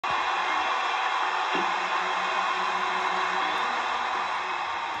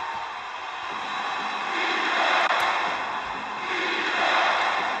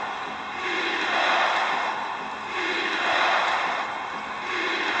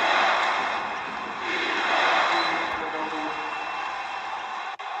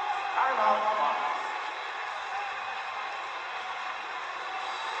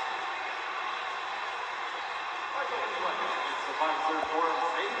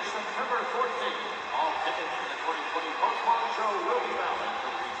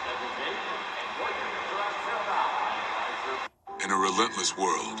relentless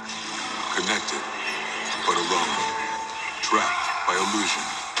world, connected but alone, trapped by illusion.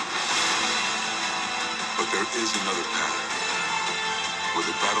 But there is another path, where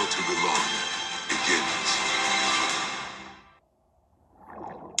the battle to belong begins.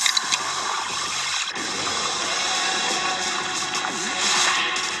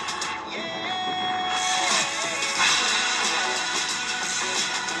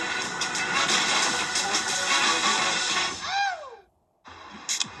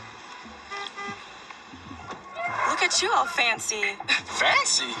 Look at you all fancy.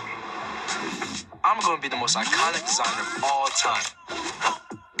 Fancy? I'm gonna be the most iconic designer of all time.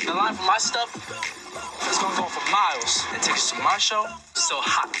 The line for my stuff is gonna go for miles, and tickets to my show so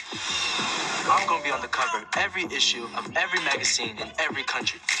hot. I'm gonna be on the cover of every issue of every magazine in every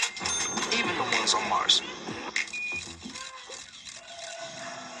country, even the ones on Mars.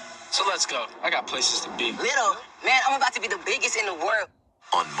 So let's go. I got places to be. Little, man, I'm about to be the biggest in the world.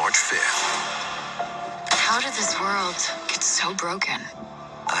 On March 5th. How did this world get so broken?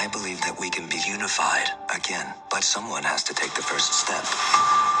 I believe that we can be unified again, but someone has to take the first step.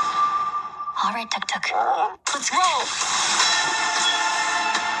 All right, Tuk Tuk. Let's go.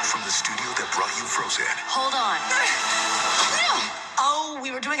 From the studio that brought you Frozen, Hold on. Oh,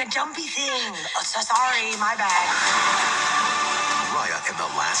 we were doing a jumpy thing. Oh, so sorry, my bad. Raya and the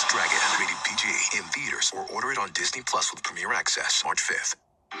Last Dragon, rated PG, in theaters or order it on Disney Plus with Premier Access, March 5th.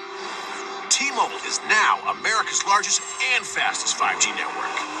 T-Mobile is now America's largest and fastest 5G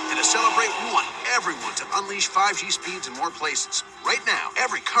network. And to celebrate, we want everyone to unleash 5G speeds in more places. Right now,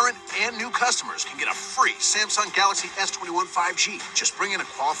 every current and new customers can get a free Samsung Galaxy S21 5G. Just bring in a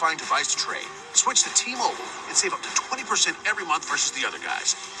qualifying device to trade. Switch to T-Mobile and save up to 20% every month versus the other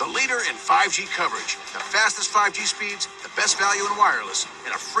guys. The leader in 5G coverage, the fastest 5G speeds, the best value in wireless,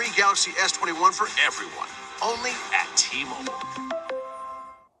 and a free Galaxy S21 for everyone. Only at T-Mobile.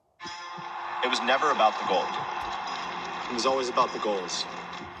 It was never about the gold. It was always about the goals.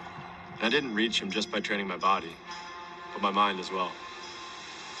 And I didn't reach them just by training my body, but my mind as well.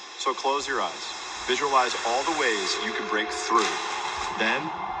 So close your eyes. Visualize all the ways you could break through. Then,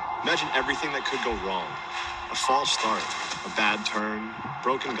 imagine everything that could go wrong. A false start, a bad turn,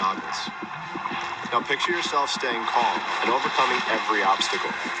 broken goggles. Now picture yourself staying calm and overcoming every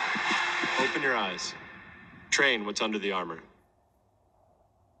obstacle. Open your eyes. Train what's under the armor.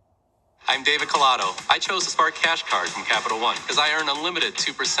 I'm David Collado. I chose the Spark Cash Card from Capital One because I earn unlimited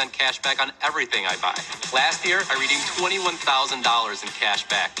 2% cash back on everything I buy. Last year, I redeemed $21,000 in cash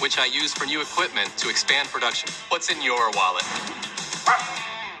back, which I used for new equipment to expand production. What's in your wallet?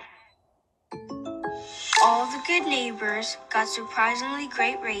 All the good neighbors got surprisingly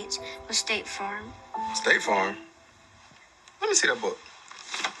great rates with State Farm. State Farm? Let me see that book.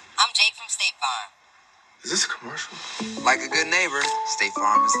 I'm Jake from State Farm. Is this a commercial? Like a good neighbor, State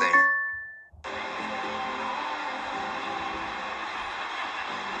Farm is there.